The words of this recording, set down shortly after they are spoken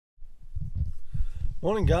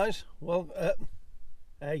Morning guys,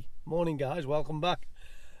 morning guys, welcome back.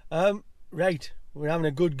 Right, we're having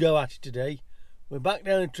a good go at it today. We're back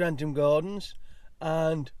down at Trentham Gardens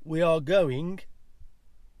and we are going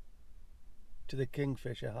to the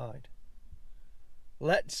Kingfisher hide.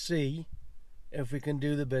 Let's see if we can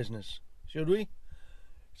do the business, should we?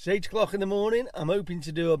 It's 8 o'clock in the morning. I'm hoping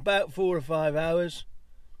to do about 4 or 5 hours.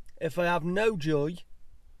 If I have no joy,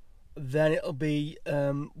 then it'll be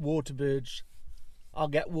water birds. I'll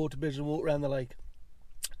get water birds and walk around the lake.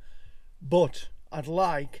 But I'd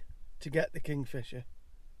like to get the kingfisher.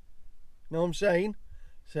 Know what I'm saying?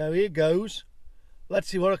 So here goes. Let's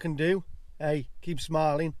see what I can do. Hey, keep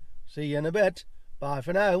smiling. See you in a bit. Bye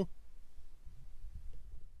for now.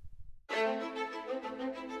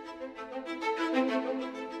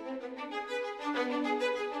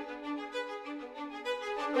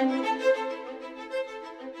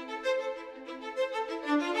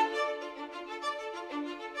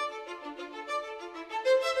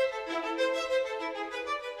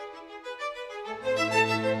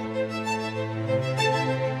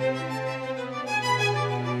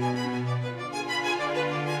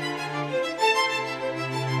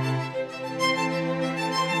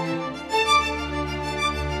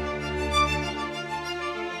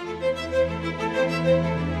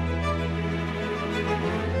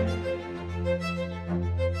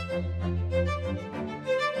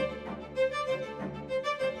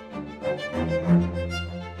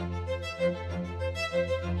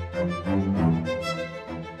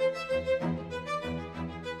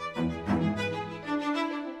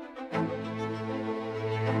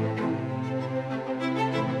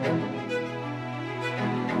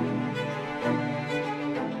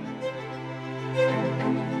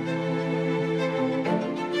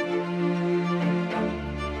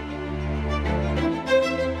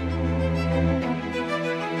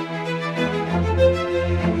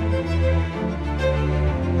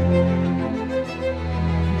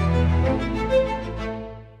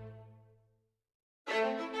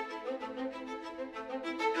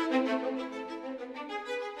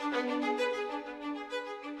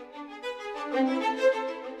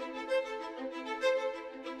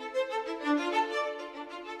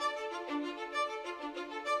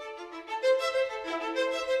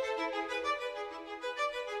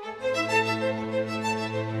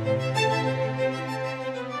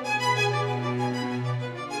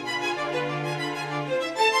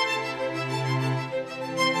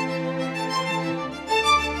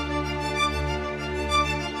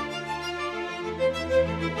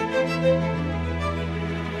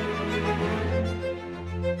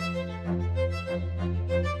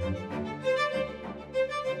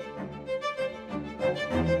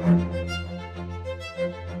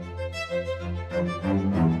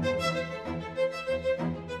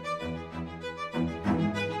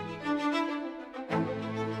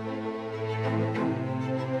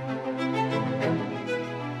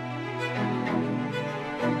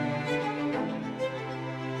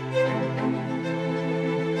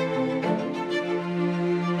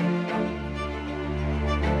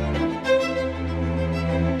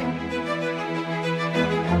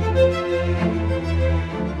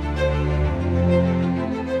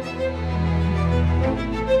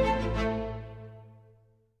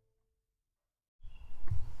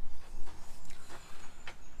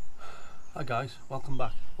 Hi guys, welcome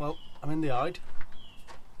back. Well, I'm in the hide,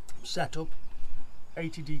 set up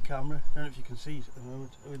 80D camera, I don't know if you can see it at the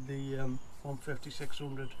moment, with the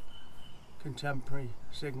 150-600 contemporary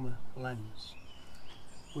Sigma lens.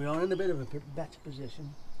 We are in a bit of a better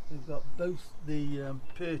position. We've got both the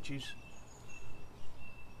perches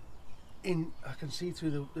in. I can see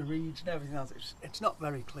through the reeds and everything else. It's not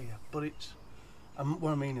very clear, but it's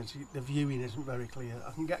what I mean is the viewing isn't very clear.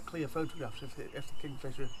 I can get clear photographs if the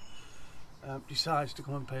kingfisher decides to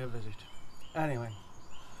come and pay a visit. Anyway,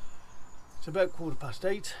 it's about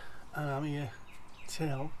 8:15 and I'm here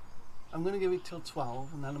till, I'm going to give it till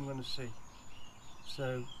 12 and then I'm going to see.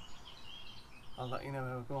 So I'll let you know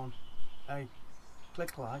how I go on. Hey,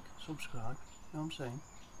 click like, subscribe, you know what I'm saying?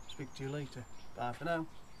 Speak to you later. Bye for now.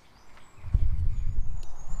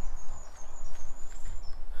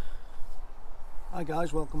 Hi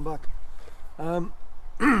guys, welcome back.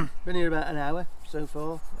 Been here about an hour so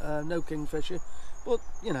far. No kingfisher, but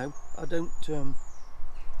you know, I don't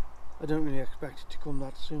really expect it to come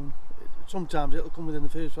that soon. Sometimes it'll come within the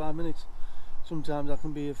first 5 minutes. Sometimes I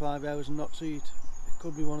can be here 5 hours and not see it. It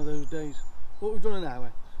could be one of those days. What we've done an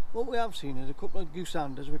hour. What we have seen is a couple of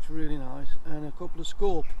goosanders, which are really nice, and a couple of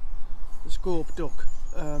scaup. The scaup duck.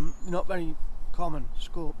 Not very common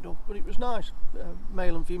scaup duck, but it was nice.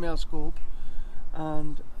 Male and female scaup.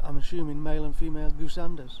 And I'm assuming male and female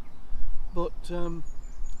goosanders. But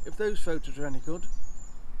if those photos are any good,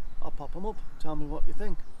 I'll pop them up. Tell me what you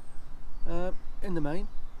think. In the main,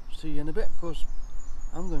 see you in a bit, because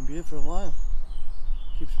I'm going to be here for a while.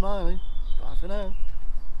 Keep smiling. Bye for now.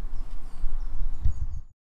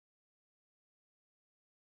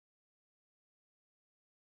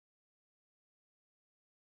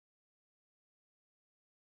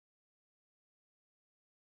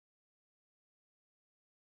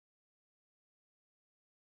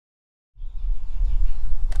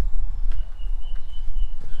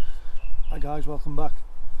 Hi guys, welcome back.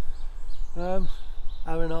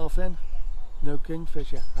 Hour and a half in, no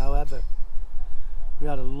kingfisher. However, we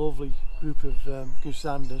had a lovely group of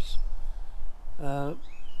goosanders.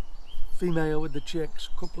 Female with the chicks,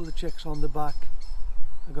 a couple of the chicks on the back.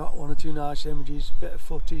 I got one or two nice images, bit of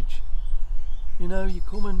footage. You know, you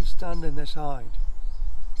come and stand in this hide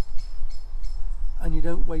and you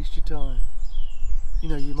don't waste your time. You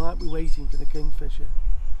know, you might be waiting for the kingfisher,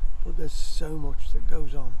 but there's so much that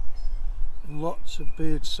goes on. And lots of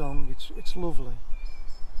bird song, it's lovely.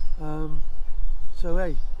 So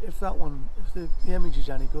hey, if that one, if the image is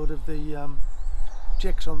any good of the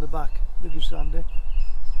chicks on the back, the goosander,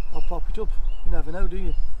 I'll pop it up. You never know, do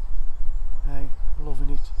you? Hey, loving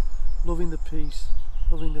it, loving the peace,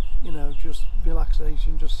 loving the, you know, just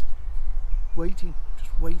relaxation, just waiting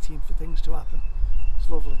for things to happen. It's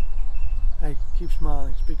lovely. Hey, keep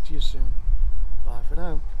smiling. Speak to you soon. Bye for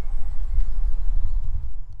now.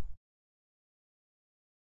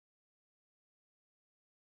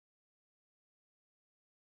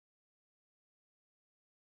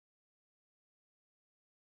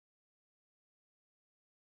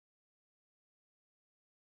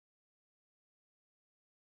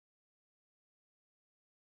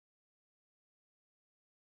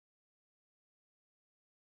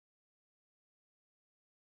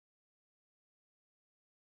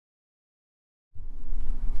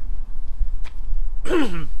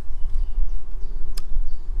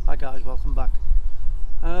 Hi guys, welcome back.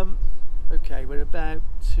 Okay, we're about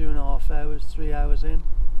 2.5 hours, 3 hours in.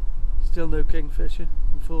 Still no kingfisher,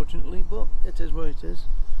 unfortunately, but it is what it is.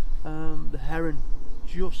 The heron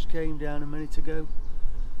just came down a minute ago,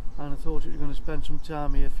 and I thought it was going to spend some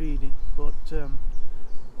time here feeding, but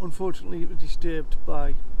unfortunately it was disturbed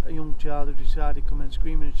by a young child who decided to come in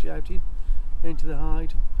screaming and shouting into the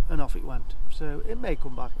hide, and off it went. So it may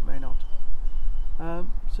come back, it may not.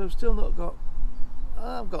 So still not got,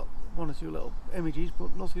 I've got one or two little images,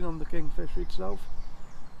 but nothing on the kingfisher itself.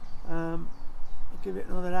 I'll give it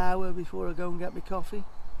another hour before I go and get my coffee.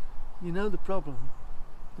 You know the problem,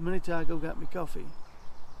 the minute I go get my coffee,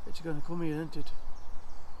 it's going to come here, isn't it?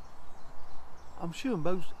 I'm sure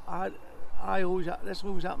most, this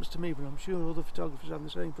always happens to me, but I'm sure other photographers have the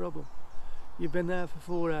same problem. You've been there for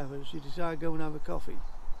 4 hours, you decide to go and have a coffee,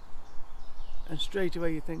 and straight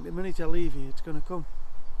away you think, the minute I leave here, it's going to come.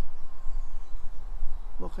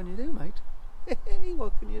 What can you do, mate?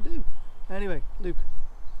 What can you do? Anyway, Luke,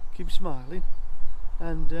 keep smiling,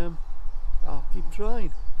 and I'll keep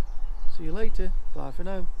trying. See you later. Bye for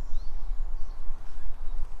now.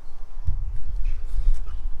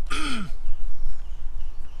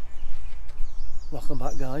 Welcome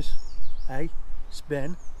back, guys. Hey, it's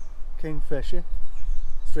been kingfisher,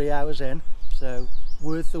 3 hours in, so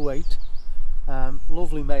worth the wait.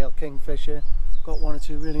 Lovely male kingfisher, got one or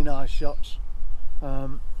two really nice shots.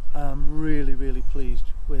 I'm really pleased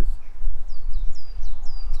with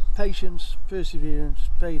patience, perseverance,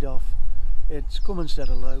 paid off. It's come and set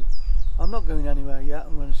a low. I'm not going anywhere yet.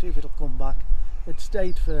 I'm going to see if it'll come back. It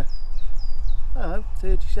stayed for, I don't know,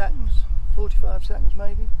 30 seconds, 45 seconds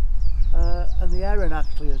maybe, and the heron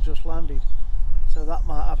actually has just landed, so that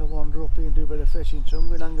might have a wander up here and do a bit of fishing, so I'm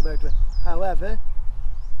going to hang about with it. However,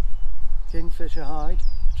 Kingfisher hide,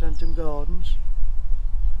 Trentham Gardens,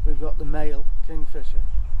 we've got the male kingfisher.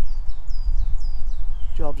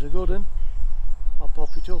 Job's a good one. I'll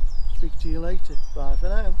pop it up. Speak to you later. Bye for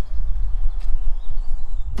now.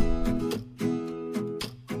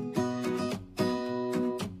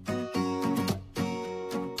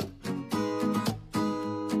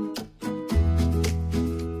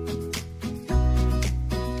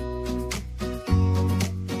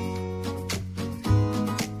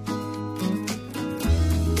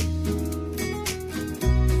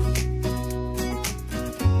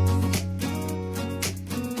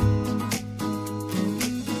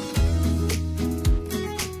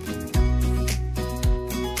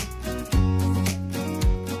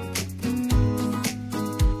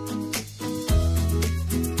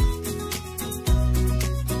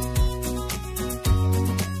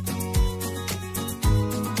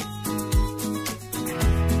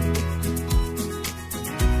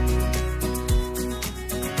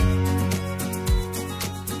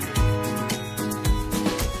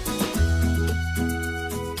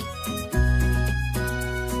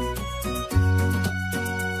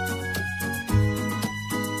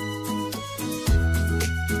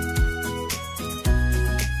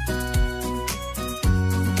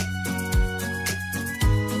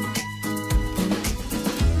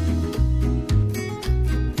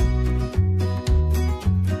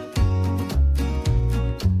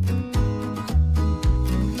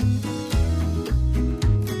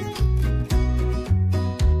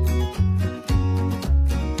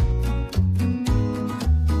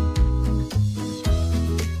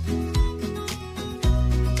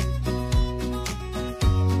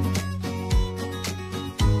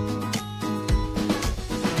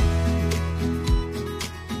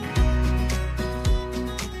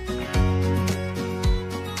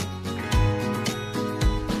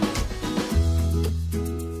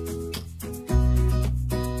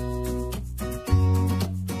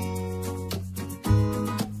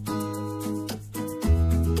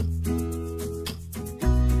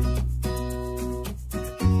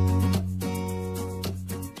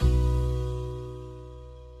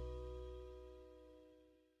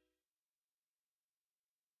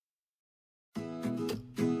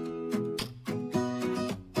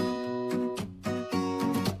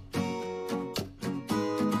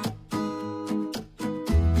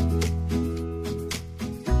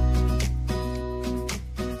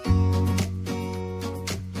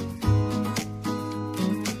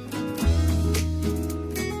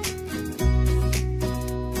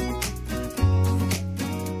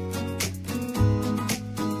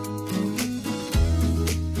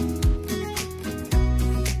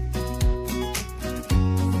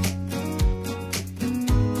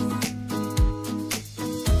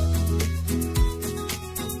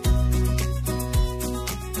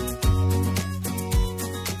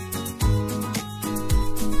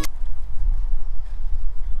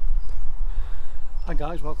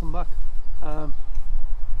 guys, welcome back.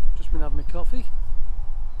 Just been having my coffee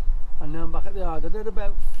and now I'm back at the yard. I did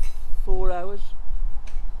about 4 hours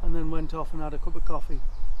and then went off and had a cup of coffee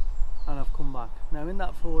and I've come back. Now in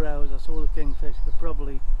that 4 hours I saw the kingfish for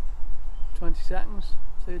probably 20 seconds,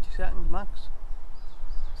 30 seconds max.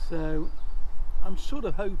 So I'm sort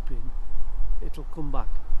of hoping it'll come back.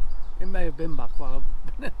 It may have been back while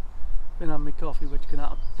I've been having my coffee, which can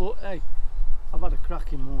happen. But hey, I've had a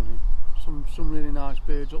cracking morning. Some really nice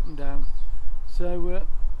birds up and down. So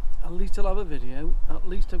at least I'll have a video. At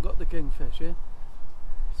least I've got the kingfisher.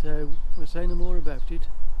 So we'll say no more about it.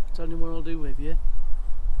 I'll tell you what I'll do with you.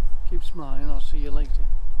 Keep smiling. I'll see you later.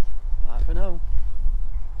 Bye for now.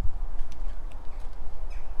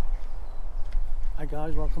 Hi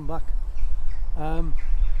guys, welcome back.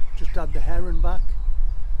 Just had the heron back.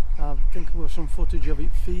 I think there was some footage of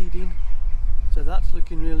it feeding, so that's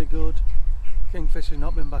looking really good. Kingfisher's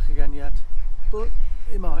not been back again yet, but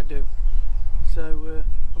it might do. So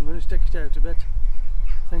I'm going to stick it out a bit.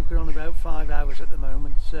 I think we're on about 5 hours at the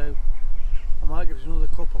moment, so I might give it another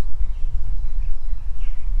couple.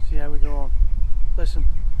 See how we go on. Listen,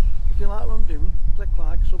 if you like what I'm doing, click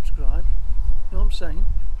like, subscribe. You know what I'm saying?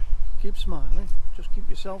 Keep smiling. Just keep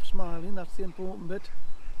yourself smiling. That's the important bit.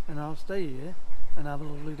 And I'll stay here and have a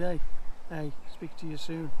lovely day. Hey, speak to you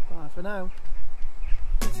soon. Bye for now.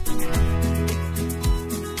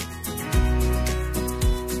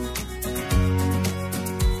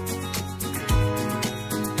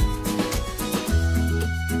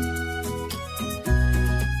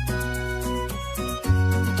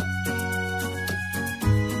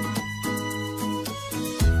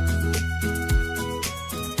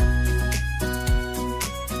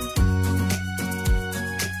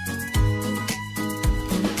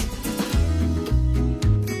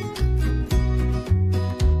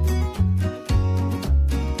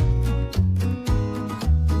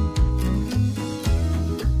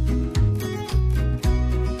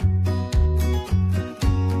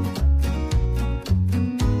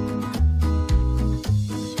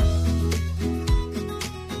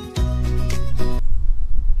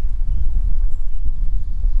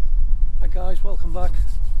 Guys, welcome back.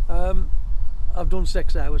 I've done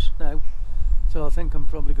 6 hours now, so I think I'm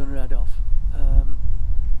probably going to head off.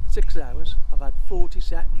 6 hours, I've had 40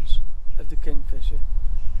 seconds of the kingfisher,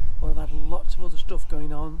 but I've had lots of other stuff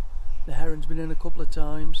going on. The heron's been in a couple of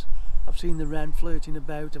times, I've seen the wren flirting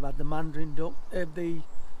about, I've had the mandarin duck, the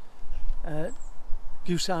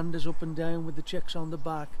goosanders up and down with the chicks on the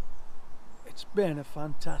back. It's been a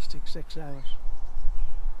fantastic 6 hours.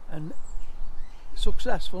 And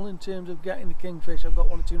successful in terms of getting the kingfish. I've got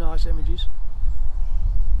 1 or 2 nice images.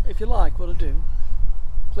 If you like what I do,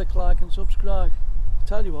 click like and subscribe.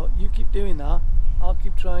 Tell you what, you keep doing that, I'll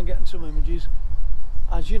keep trying getting some images.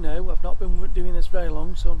 As you know, I've not been doing this very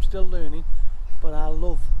long, so I'm still learning, but I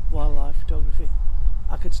love wildlife photography.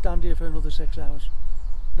 I could stand here for another 6 hours,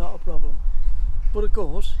 not a problem. But of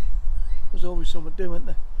course, there's always something to do, isn't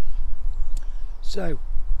there? So,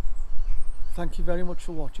 thank you very much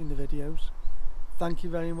for watching the videos. Thank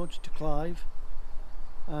you very much to Clive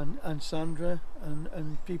and Sandra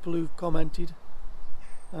and people who've commented.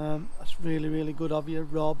 That's really good of you.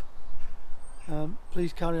 Rob,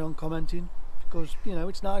 please carry on commenting, because you know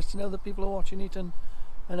it's nice to know that people are watching it and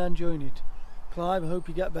enjoying it. Clive, I hope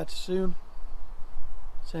you get better soon.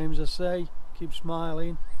 Same as I say, keep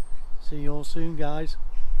smiling. See you all soon guys.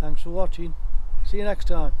 Thanks for watching. See you next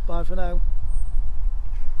time. Bye for now.